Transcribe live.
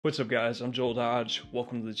What's up guys, I'm Joel Dodge,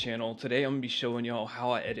 welcome to the channel. Today I'm going to be showing y'all how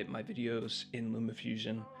I edit my videos in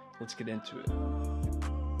LumaFusion. Let's get into it.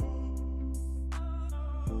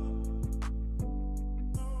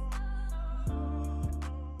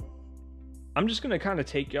 I'm just going to kind of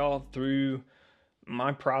take y'all through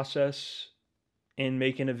my process in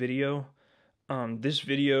making a video. This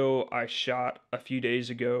video I shot a few days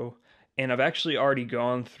ago, and I've actually already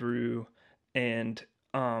gone through and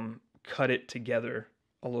cut it together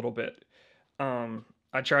a little bit.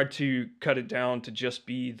 I tried to cut it down to just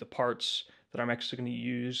be the parts that I'm actually going to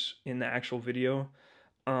use in the actual video.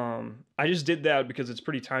 I just did that because it's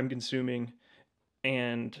pretty time consuming,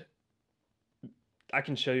 and I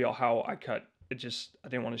can show y'all how I cut. I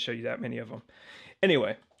didn't want to show you that many of them.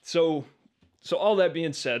 Anyway, so all that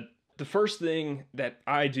being said, the first thing that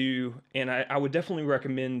I do, and I would definitely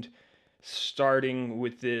recommend starting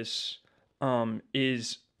with this,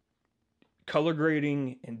 is color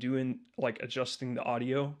grading and doing like adjusting the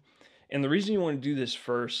audio. And the reason you want to do this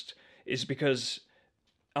first is because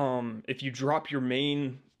if you drop your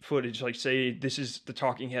main footage, like say this is the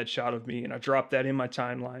talking head shot of me, and I drop that in my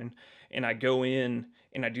timeline, and I go in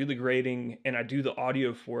and I do the grading and I do the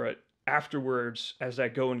audio for it, afterwards as I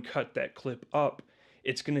go and cut that clip up,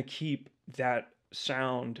 it's going to keep that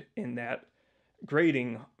sound and that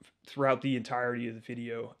grading throughout the entirety of the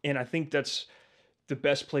video. And I think that's the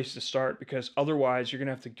best place to start, because otherwise you're going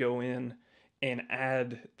to have to go in and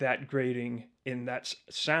add that grading in that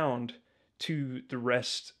sound to the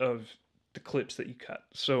rest of the clips that you cut.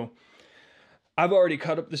 So I've already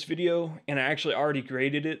cut up this video and I actually already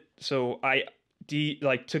graded it. So I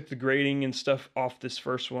took the grading and stuff off this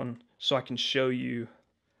first one so I can show you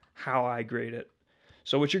how I grade it.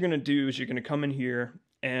 So what you're going to do is you're going to come in here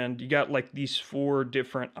and you got like these 4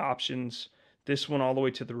 different options. This one all the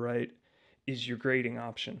way to the right is your grading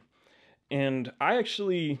option. And I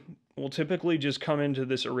actually will typically just come into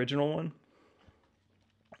this original one.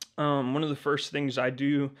 One of the first things I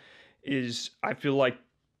do is I feel like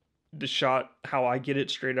the shot, how I get it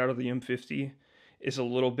straight out of the M50, is a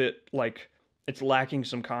little bit like it's lacking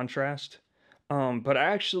some contrast. But I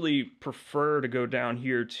actually prefer to go down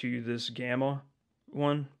here to this gamma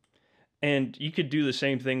one. And you could do the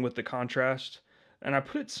same thing with the contrast. And I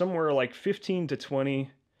put it somewhere like 15 to 20,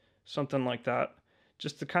 something like that,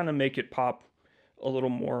 just to kind of make it pop a little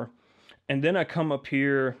more. And then I come up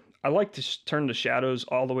here, I like to turn the shadows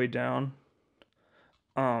all the way down,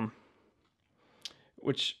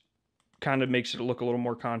 which kind of makes it look a little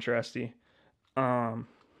more contrasty. And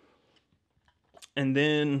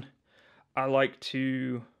then I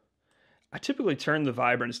typically turn the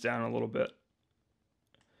vibrance down a little bit,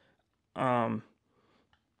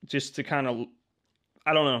 just to kind of,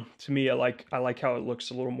 I don't know, to me I like how it looks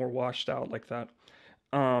a little more washed out like that.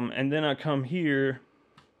 And then I come here,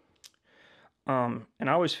 and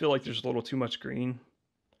I always feel like there's a little too much green,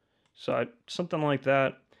 so something like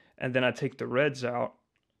that. And then I take the reds out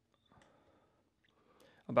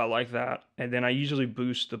about like that, and then I usually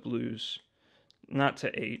boost the blues, not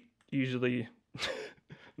to 8, usually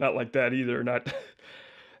not like that either, not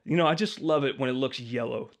I just love it when it looks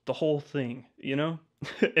yellow, the whole thing,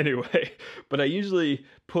 anyway. But I usually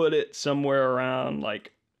put it somewhere around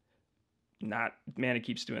like, not, man, it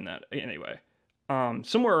keeps doing that anyway,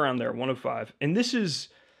 somewhere around there, 105. And this is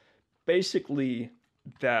basically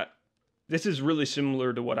that. This is really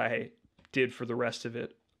similar to what I did for the rest of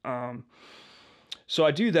it. So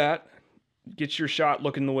I do that, get your shot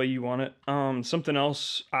looking the way you want it. Something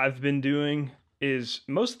else I've been doing is,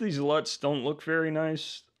 most of these LUTs don't look very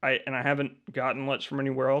nice. I haven't gotten LUTs from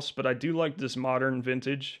anywhere else, but I do like this modern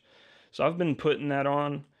vintage. So I've been putting that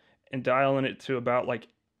on and dialing it to about like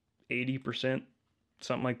 80%,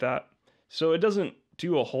 something like that. So it doesn't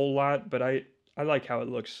do a whole lot, but I like how it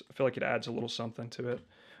looks. I feel like it adds a little something to it.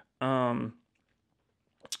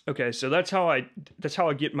 Okay, so that's how I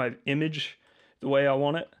get my image the way I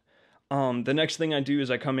want it. The next thing I do is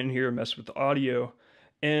I come in here and mess with the audio.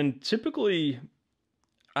 And typically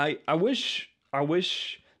I wish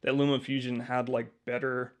that LumaFusion had like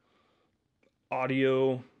better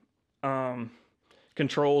audio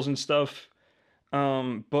controls and stuff.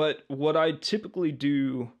 But what I typically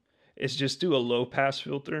do is just do a low pass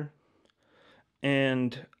filter,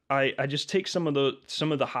 and I just take some of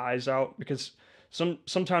the highs out, because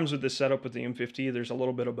sometimes with this setup with the M50 there's a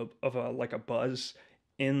little bit of a buzz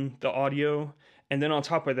in the audio, and then on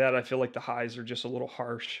top of that I feel like the highs are just a little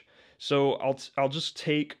harsh. So I'll just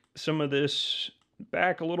take some of this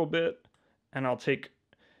back a little bit, and I'll take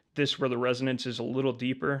this where the resonance is a little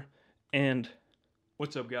deeper, and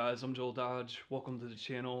What's up, guys? I'm Joel Dodge. Welcome to the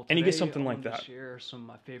channel. And you get Today, something I like wanted that. to share some of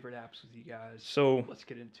my favorite apps with you guys. So Let's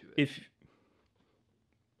get into it. if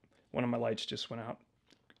one of my lights just went out,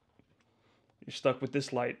 you're stuck with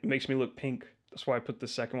this light. It makes me look pink. That's why I put the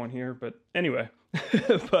second one here. But anyway,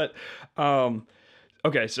 but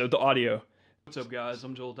okay. So the audio. What's up, guys?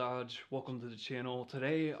 I'm Joel Dodge. Welcome to the channel.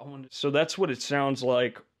 Today, I wanted. So that's what it sounds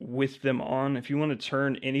like with them on. If you want to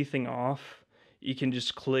turn anything off, you can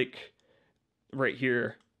just click right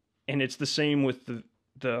here, and it's the same with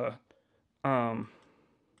the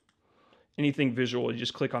anything visual. You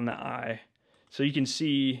just click on the eye, so you can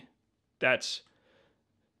see that's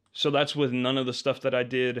with none of the stuff that I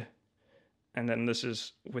did, and then this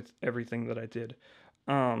is with everything that I did.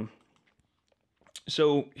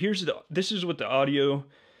 So this is with the audio.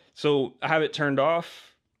 So I have it turned off.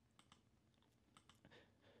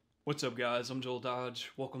 What's up, guys? I'm Joel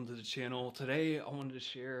Dodge. Welcome to the channel. Today, I wanted to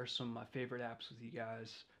share some of my favorite apps with you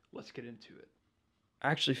guys. Let's get into it.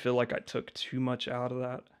 I actually feel like I took too much out of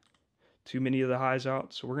that, too many of the highs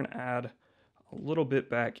out. So we're gonna add a little bit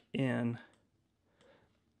back in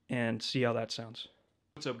and see how that sounds.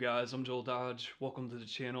 What's up, guys? I'm Joel Dodge. Welcome to the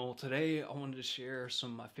channel. Today, I wanted to share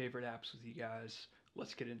some of my favorite apps with you guys.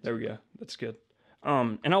 Let's get into it. There we go. That's good.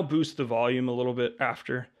 And I'll boost the volume a little bit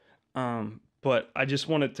after. But I just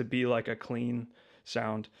want it to be like a clean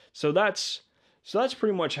sound. So that's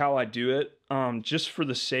pretty much how I do it. Just for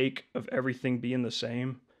the sake of everything being the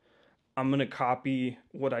same, I'm gonna copy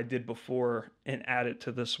what I did before and add it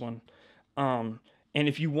to this one. And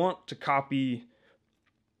if you want to copy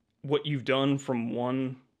what you've done from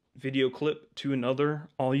one video clip to another,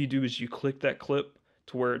 all you do is you click that clip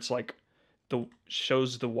to where it's like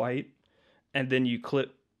shows the white, and then you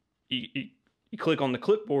click on the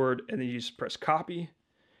clipboard, and then you just press copy,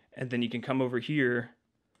 and then you can come over here,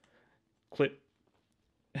 click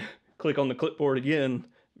on the clipboard again,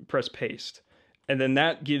 press paste, and then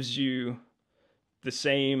that gives you the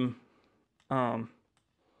same the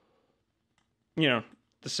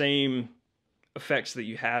same effects that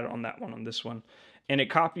you had on that one on this one. And it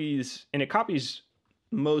copies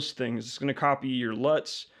most things. It's going to copy your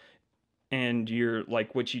LUTs and your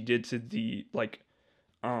like what you did to the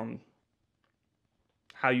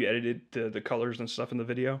how you edited the colors and stuff in the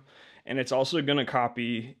video, and it's also going to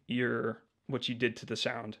copy what you did to the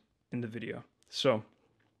sound in the video. So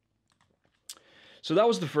that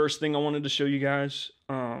was the first thing I wanted to show you guys.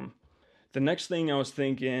 The next thing I was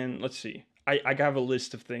thinking, let's see, I have a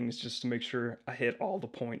list of things just to make sure I hit all the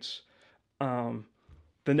points. The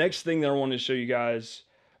next thing that I wanted to show you guys,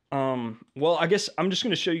 well, I guess I'm just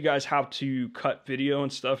going to show you guys how to cut video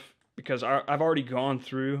and stuff, because I've already gone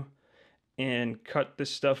through and cut this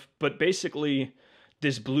stuff. But basically,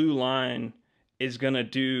 this blue line is gonna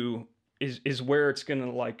is where it's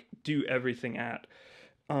gonna like do everything at.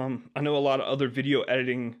 I know a lot of other video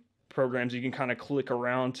editing programs, you can kind of click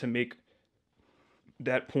around to make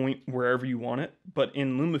that point wherever you want it, but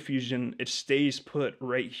in LumaFusion, it stays put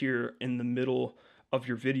right here in the middle of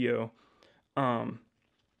your video,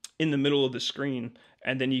 in the middle of the screen,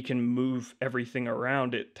 and then you can move everything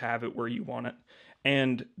around it to have it where you want it.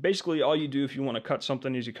 And basically all you do if you want to cut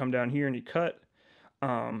something is you come down here and you cut,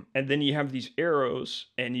 and then you have these arrows,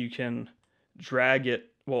 and you can drag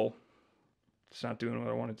it. Well, it's not doing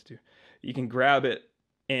what I wanted to do. You can grab it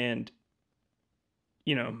and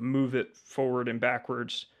move it forward and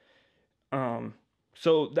backwards.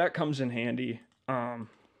 So that comes in handy.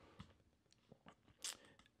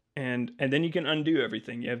 And then you can undo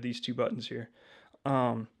everything. You have these two buttons here.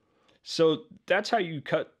 So that's how you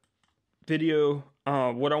cut video.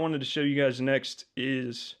 What I wanted to show you guys next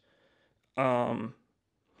is,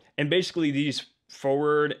 and basically these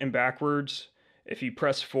forward and backwards, if you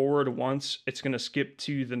press forward once, it's going to skip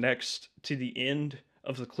to the end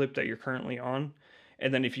of the clip that you're currently on.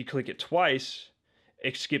 And then if you click it twice,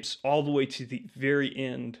 it skips all the way to the very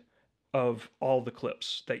end of all the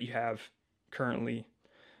clips that you have currently.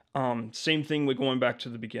 Same thing with going back to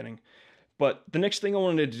the beginning. But the next thing I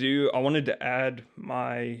wanted to do, I wanted to add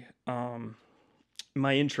my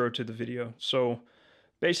my intro to the video. So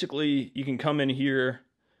basically, you can come in here.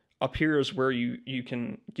 Up here is where you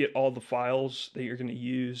can get all the files that you're going to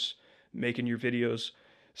use making your videos.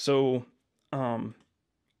 So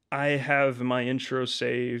I have my intro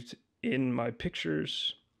saved in my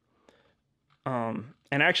pictures. And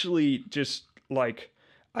actually, just like,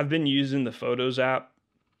 I've been using the Photos app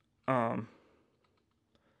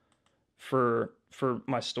for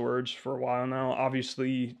my storage for a while now.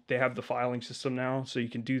 Obviously, they have the filing system now, so you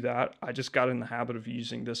can do that. I just got in the habit of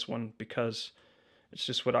using this one because it's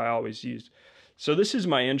just what I always used. So this is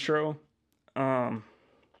my intro.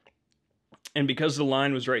 And because the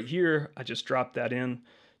line was right here, I just dropped that in.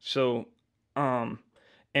 So, and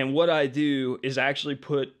what I do is I actually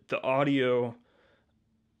put the audio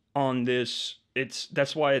on this.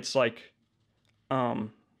 That's why it's like,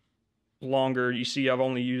 longer. You see, I've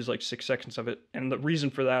only used like 6 seconds of it. And the reason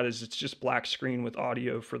for that is it's just black screen with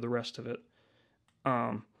audio for the rest of it.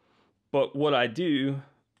 But what I do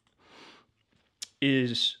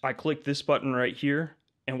is I click this button right here.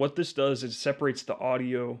 And what this does is it separates the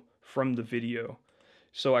audio from the video.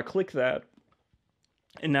 So I click that,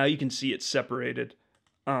 and now you can see it's separated.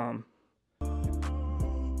 So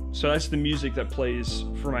that's the music that plays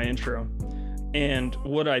for my intro. And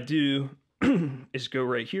what I do is go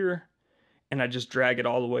right here, and I just drag it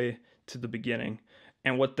all the way to the beginning.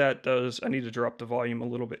 And what that does, I need to drop the volume a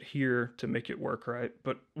little bit here to make it work right.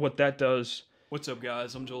 But what that does... What's up,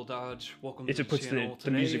 guys? I'm Joel Dodge. Welcome to the channel. It puts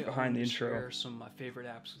the music behind the intro. Share some of my favorite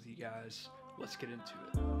apps with you guys. Let's get into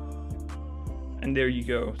it. And there you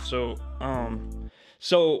go. So,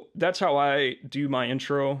 so that's how I do my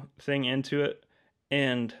intro thing into it.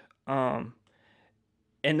 And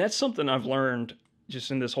that's something I've learned just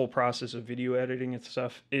in this whole process of video editing and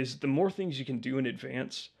stuff, is the more things you can do in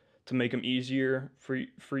advance to make them easier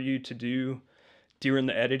for you to do during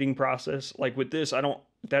the editing process. Like with this, the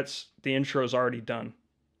intro is already done,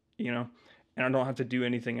 you know, and I don't have to do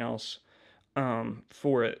anything else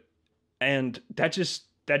for it. And that just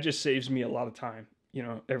saves me a lot of time, you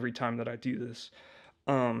know, every time that I do this.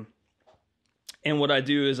 And what I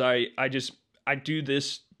do is I do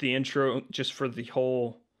the intro just for the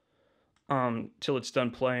whole, till it's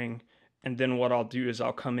done playing. And then what I'll do is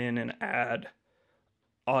I'll come in and add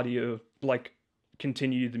audio, like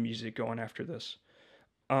continue the music going after this.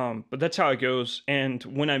 But that's how it goes. And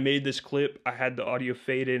when I made this clip, I had the audio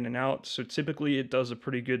fade in and out. So typically it does a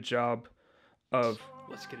pretty good job of,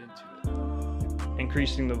 let's get into it,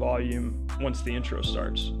 increasing the volume once the intro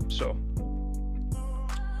starts. So,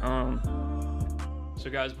 so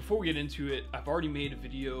guys, before we get into it, I've already made a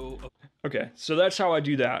video. Okay, so that's how I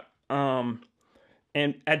do that.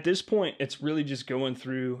 And at this point, it's really just going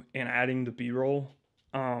through and adding the B-roll.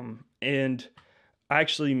 And I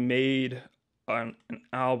actually made an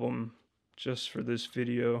album just for this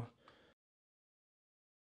video.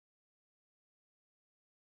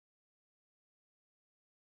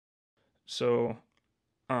 So,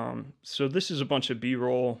 so this is a bunch of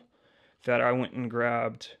B-roll that I went and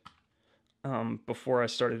grabbed before I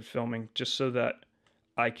started filming, just so that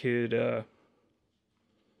I could,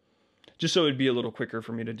 just so it'd be a little quicker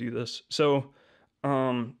for me to do this. So,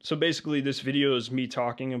 so basically this video is me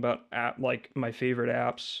talking about like my favorite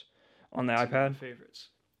apps on the iPad. Favorites.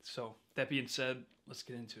 So that being said, let's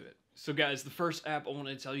get into it. So guys, the first app I want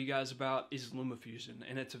to tell you guys about is LumaFusion,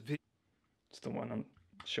 and it's a video. It's the one I'm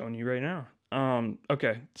showing you right now.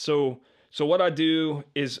 Okay, so what I do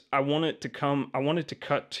is I want it to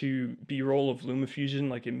cut to B-roll of LumaFusion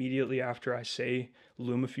like immediately after I say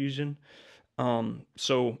LumaFusion.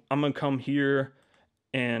 So I'm gonna come here,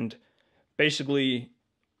 and basically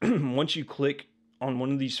once you click on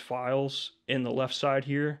one of these files in the left side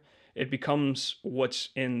here, it becomes what's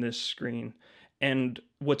in this screen. And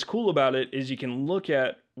what's cool about it is you can look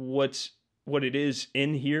at what it is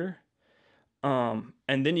in here. And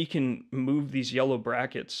then you can move these yellow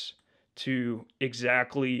brackets to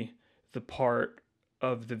exactly the part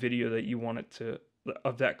of the video that you want it to,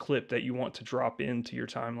 of that clip that you want to drop into your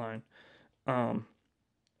timeline.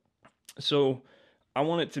 So I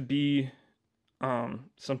want it to be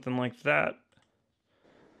something like that,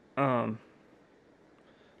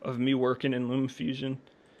 of me working in LumaFusion.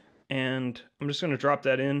 And I'm just going to drop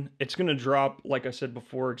that in. It's going to drop, like I said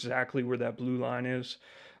before, exactly where that blue line is.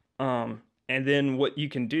 And then what you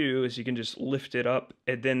can do is you can just lift it up,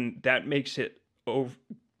 and then that makes it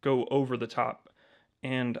go over the top.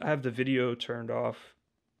 And I have the video turned off.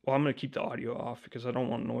 Well, I'm going to keep the audio off because I don't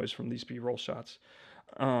want noise from these B-roll shots.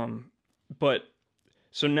 But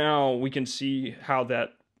so now we can see how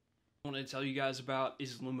that I want to tell you guys about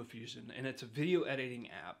is LumaFusion, and it's a video editing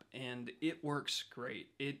app, and it works great.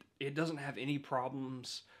 It doesn't have any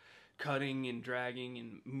problems cutting and dragging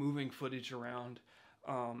and moving footage around.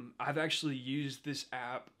 I've actually used this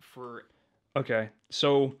app for... Okay,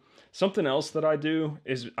 so something else that I do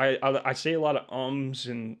is I say a lot of ums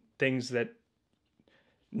and things that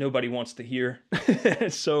nobody wants to hear.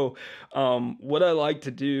 So what I like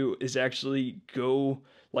to do is actually go,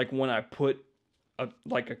 like when I put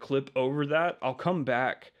like a clip over that, I'll come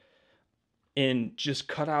back and just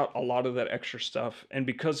cut out a lot of that extra stuff. And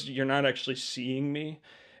because you're not actually seeing me,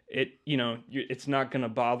 it's not going to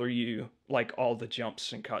bother you like all the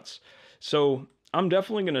jumps and cuts. So I'm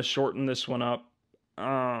definitely going to shorten this one up.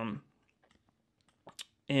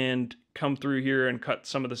 and come through here and cut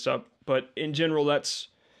some of this up. But in general, that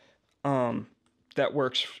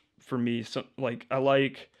works for me. So like I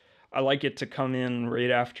like it to come in right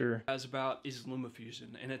after. As about is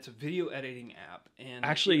LumaFusion, and it's a video editing app. And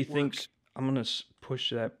actually think I'm gonna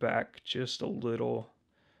push that back just a little.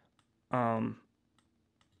 Let's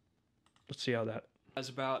see how that. As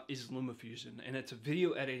about is LumaFusion, and it's a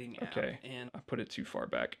video editing app. Okay, and I put it too far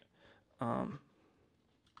back. Let's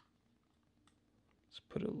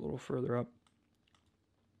put it a little further up.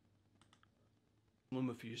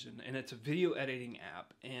 LumaFusion, and it's a video editing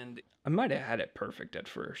app. And I might have had it perfect at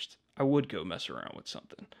first. I would go mess around with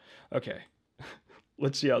something. Okay,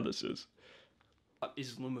 let's see how this is.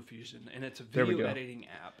 Is LumaFusion, and it's a video editing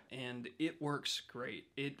app, and it works great.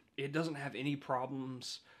 It doesn't have any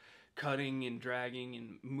problems cutting and dragging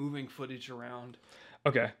and moving footage around.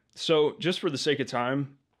 Okay, so just for the sake of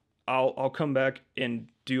time, I'll come back and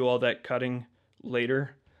do all that cutting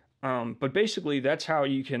later. But basically, that's how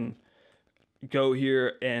you can go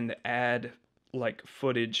here and add like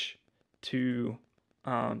footage to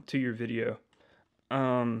your video.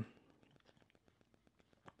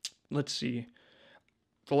 Let's see.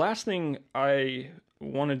 The last thing I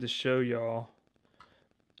wanted to show y'all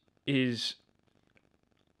is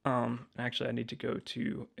actually I need to go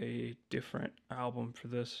to a different album for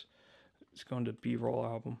this. It's going to B-roll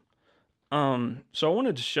album. So I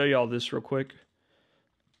wanted to show y'all this real quick.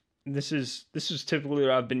 This is typically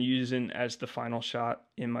what I've been using as the final shot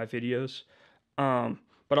in my videos.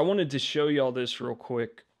 But I wanted to show y'all this real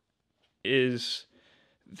quick is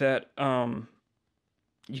that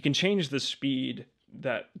you can change the speed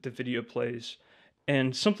that the video plays.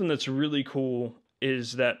 And something that's really cool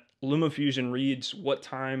is that LumaFusion reads what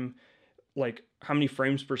time, like how many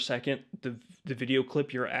frames per second the video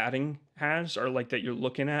clip you're adding has, or like that you're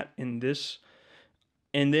looking at in this.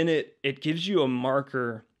 And then it gives you a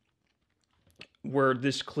marker where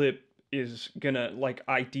this clip is gonna like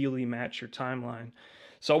ideally match your timeline.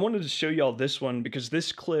 So I wanted to show y'all this one because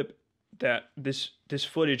this clip, this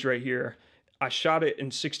footage right here, I shot it in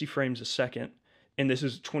 60 frames a second, and this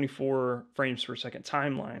is 24 frames per second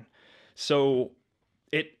timeline. So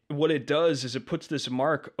what it does is it puts this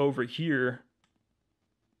mark over here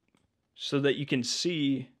so that you can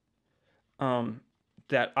see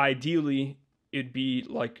that ideally it'd be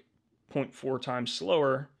like 0.4 times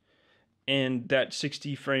slower, and that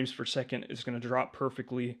 60 frames per second is going to drop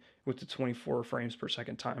perfectly with the 24 frames per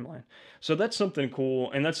second timeline. So that's something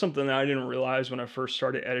cool, and that's something that I didn't realize when I first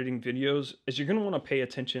started editing videos, is you're going to want to pay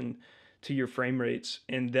attention to your frame rates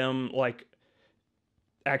and them like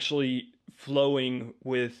actually flowing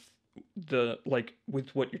with with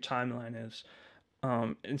what your timeline is.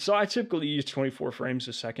 And so I typically use 24 frames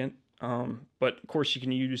a second, but of course you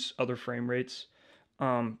can use other frame rates.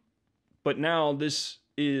 But now this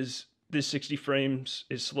 60 frames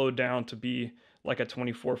is slowed down to be like a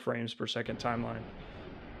 24 frames per second timeline.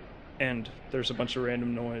 And there's a bunch of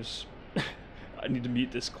random noise. I need to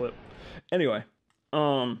mute this clip. Anyway,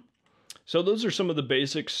 so those are some of the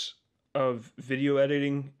basics of video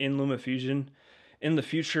editing in LumaFusion. In the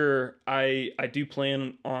future, I do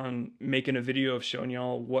plan on making a video of showing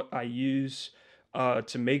y'all what I use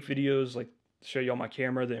to make videos, like show y'all my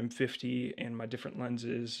camera, the M50, and my different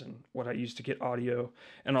lenses, and what I use to get audio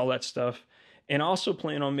and all that stuff. And I also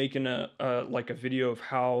plan on making a video of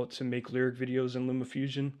how to make lyric videos in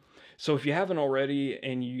LumaFusion. So if you haven't already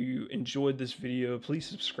and you enjoyed this video, please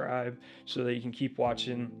subscribe so that you can keep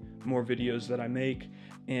watching more videos that I make.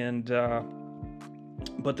 And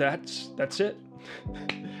but that's it.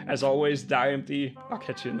 As always, die empty. I'll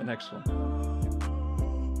catch you in the next one.